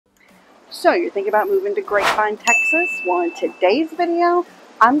So you're thinking about moving to Grapevine, Texas? Well, in today's video,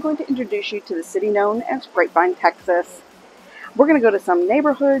 I'm going to introduce you to the city known as Grapevine, Texas. We're going to go to some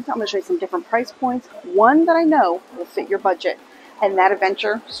neighborhoods. I'm going to show you some different price points, one that I know will fit your budget. And that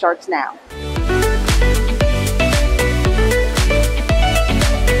adventure starts now.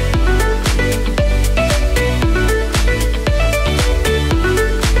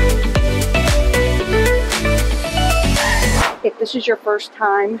 If this is your first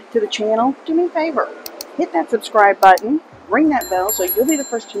time to the channel, do me a favor, hit that subscribe button, ring that bell so you'll be the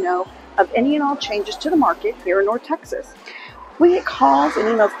first to know of any and all changes to the market here in North Texas. We get calls and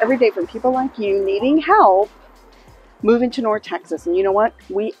emails every day from people like you needing help moving to North Texas, and you know what?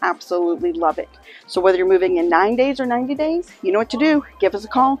 We absolutely love it. So whether you're moving in 9 days or 90 days, you know what to do. Give us a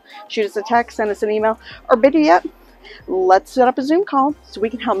call, shoot us a text, send us an email, or better yet, let's set up a Zoom call so we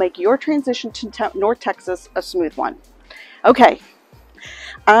can help make your transition to North Texas a smooth one. Okay,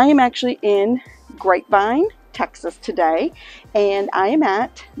 I am actually in Grapevine, Texas today, and I am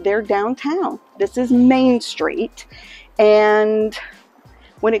at their downtown. This is Main Street, and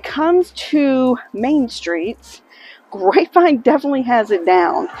when it comes to main streets, Grapevine definitely has it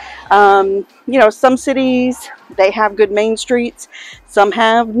down. You know, some cities, they have good main streets, some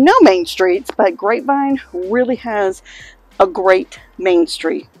have no main streets, but Grapevine really has a great main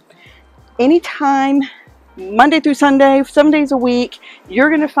street. Anytime, Monday through Sunday, 7 days a week, you're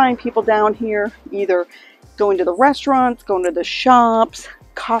going to find people down here either going to the restaurants, going to the shops,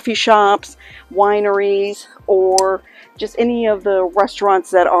 coffee shops, wineries, or just any of the restaurants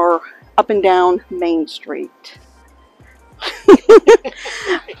that are up and down Main Street.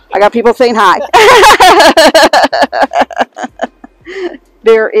 I got people saying hi.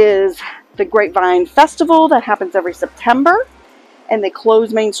 There is the Grapevine Festival that happens every September, and they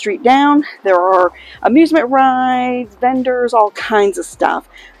close Main Street down. There are amusement rides, vendors, all kinds of stuff.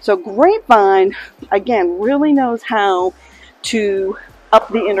 So Grapevine, again, really knows how to up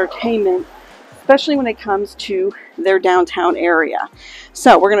the entertainment, especially when it comes to their downtown area.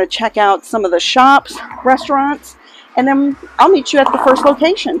 So we're going to check out some of the shops, restaurants, and then I'll meet you at the first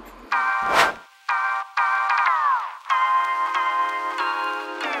location.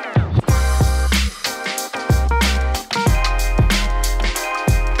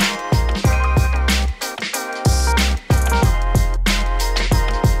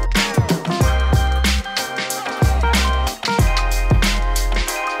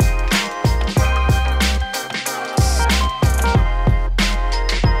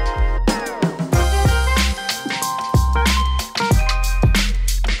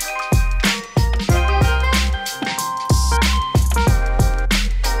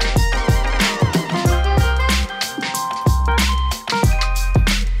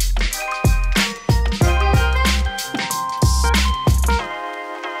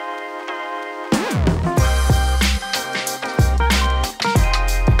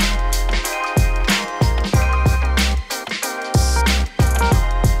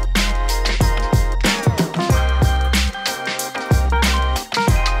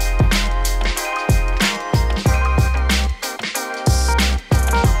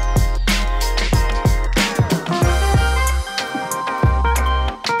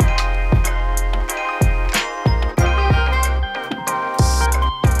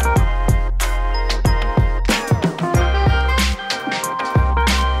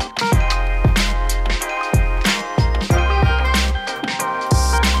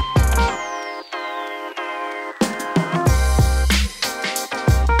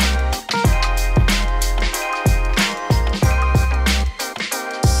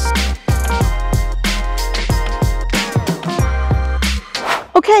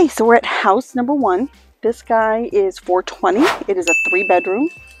 Okay, so we're at house number 1. This guy is $420. It is a 3-bedroom,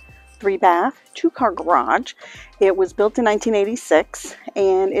 3-bath, 2-car garage. It was built in 1986,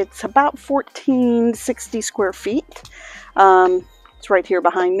 and it's about 1460 square feet. It's right here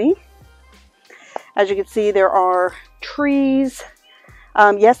behind me. As you can see, there are trees.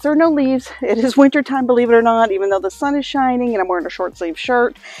 Yes, there are no leaves. It is winter time, believe it or not, even though the sun is shining and I'm wearing a short sleeve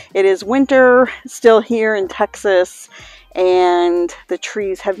shirt. It is winter still here in Texas, and the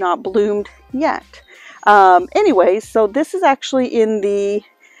trees have not bloomed yet. Anyways, so this is actually in the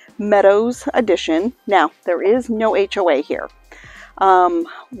Meadows addition. Now, there is no HOA here,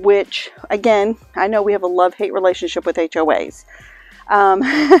 which, again, I know we have a love-hate relationship with HOAs.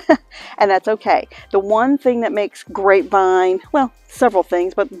 And that's okay. The one thing that makes Grapevine, well, several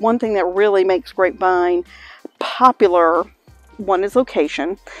things, but one thing that really makes Grapevine popular, one is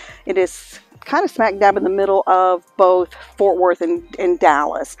location. It is kind of smack dab in the middle of both Fort Worth and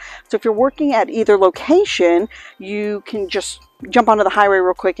Dallas. So if you're working at either location, you can just jump onto the highway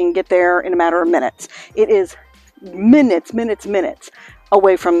real quick and get there in a matter of minutes. It is minutes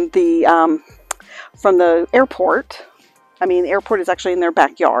away from the airport. I mean, the airport is actually in their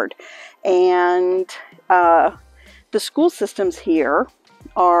backyard. And the school systems here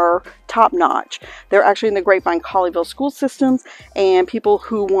are top-notch. They're actually in the Grapevine Colleyville school systems, and people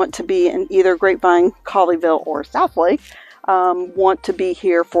who want to be in either Grapevine, Colleyville, or Southlake want to be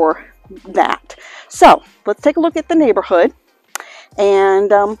here for that. So let's take a look at the neighborhood,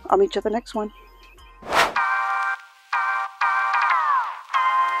 and I'll meet you at the next one.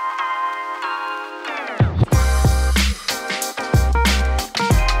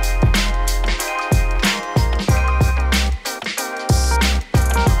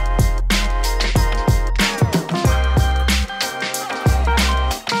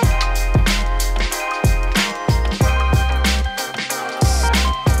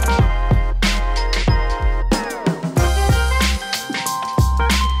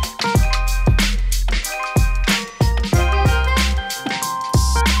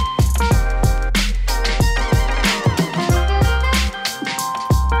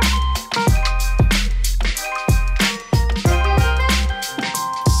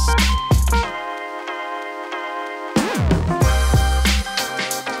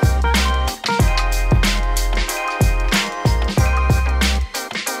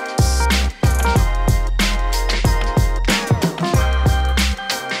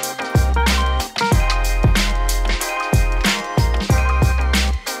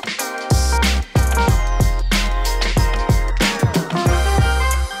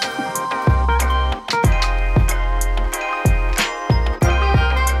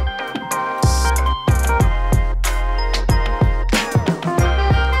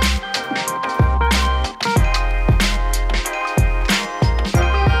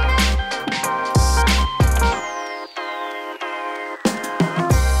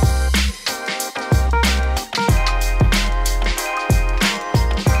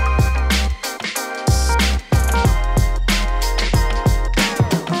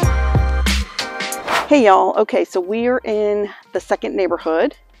 Hey y'all, okay, so we're in the second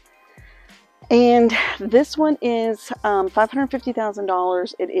neighborhood, and this one is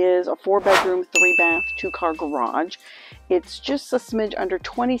 $550,000. It is a 4-bedroom, 3-bath, 2-car garage. It's just a smidge under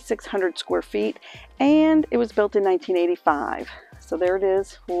 2,600 square feet, and it was built in 1985. So there it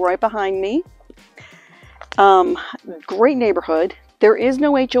is, right behind me. Great neighborhood. There is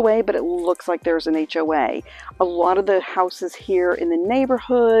no HOA, but it looks like there's an HOA. A lot of the houses here in the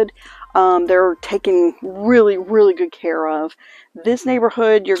neighborhood, they're taken really good care of. This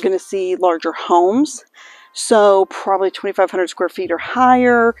neighborhood, you're going to see larger homes, so probably 2,500 square feet or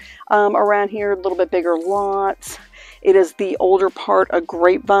higher around here, a little bit bigger lots. It is the older part of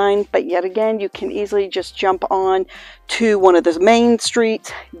Grapevine, but yet again, you can easily just jump on to one of the main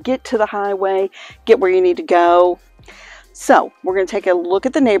streets, get to the highway, get where you need to go. So we're going to take a look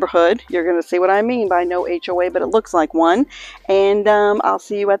at the neighborhood. You're going to see what I mean by no HOA, but it looks like one. And I'll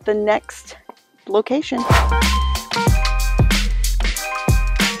see you at the next location.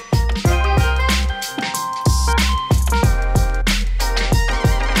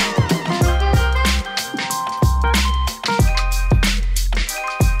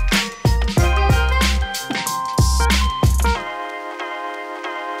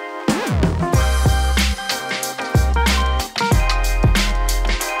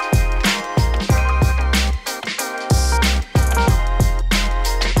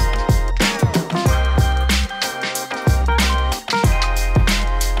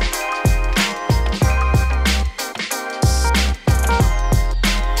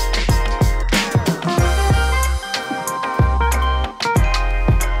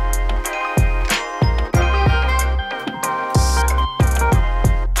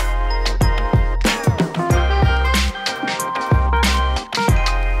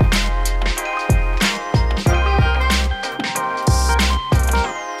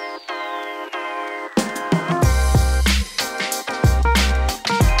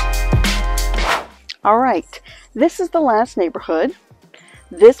 All right, this is the last neighborhood.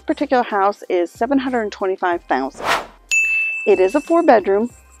 This particular house is $725,000. It is a 4-bedroom,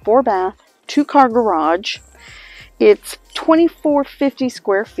 4-bath, 2-car garage. It's 2,450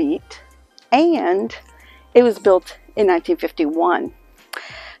 square feet, and it was built in 1951.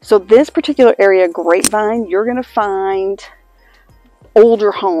 So this particular area, Grapevine, you're going to find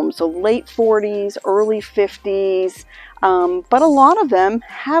older homes, so late 40s, early 50s, but a lot of them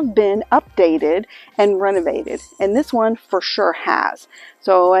have been updated and renovated, and this one for sure has.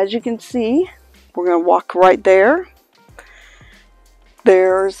 So as you can see, we're going to walk right there.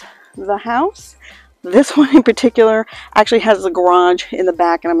 There's the house. This one in particular actually has a garage in the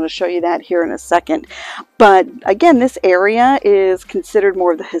back, and I'm going to show you that here in a second. But again, this area is considered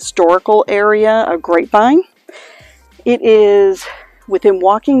more of the historical area of Grapevine. It is within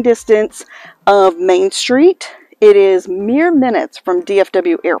walking distance of Main Street. It is mere minutes from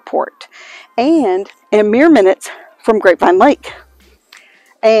DFW Airport and mere minutes from Grapevine Lake.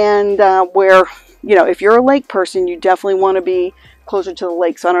 And where, you know, if you're a lake person, you definitely want to be closer to the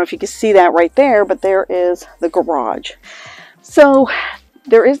lake. So I don't know if you can see that right there, but there is the garage. So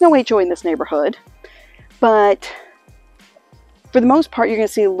there is no HOA in this neighborhood, but for the most part, you're going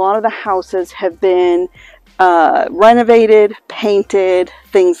to see a lot of the houses have been renovated, painted,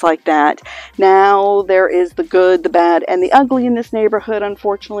 things like that. Now there is the good, the bad, and the ugly in this neighborhood,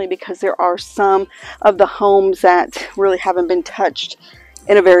 unfortunately, because there are some of the homes that really haven't been touched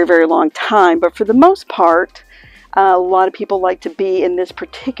in a very, very long time. But for the most part, a lot of people like to be in this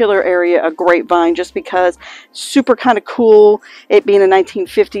particular area of Grapevine just because it's super kind of cool, it being a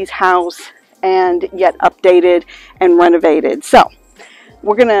 1950s house and yet updated and renovated. So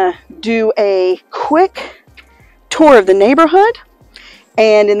we're gonna do a quick tour of the neighborhood,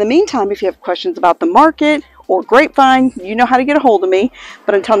 and in the meantime, if you have questions about the market or Grapevine, you know how to get a hold of me.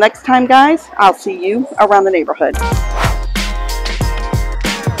 But until next time, guys, I'll see you around the neighborhood.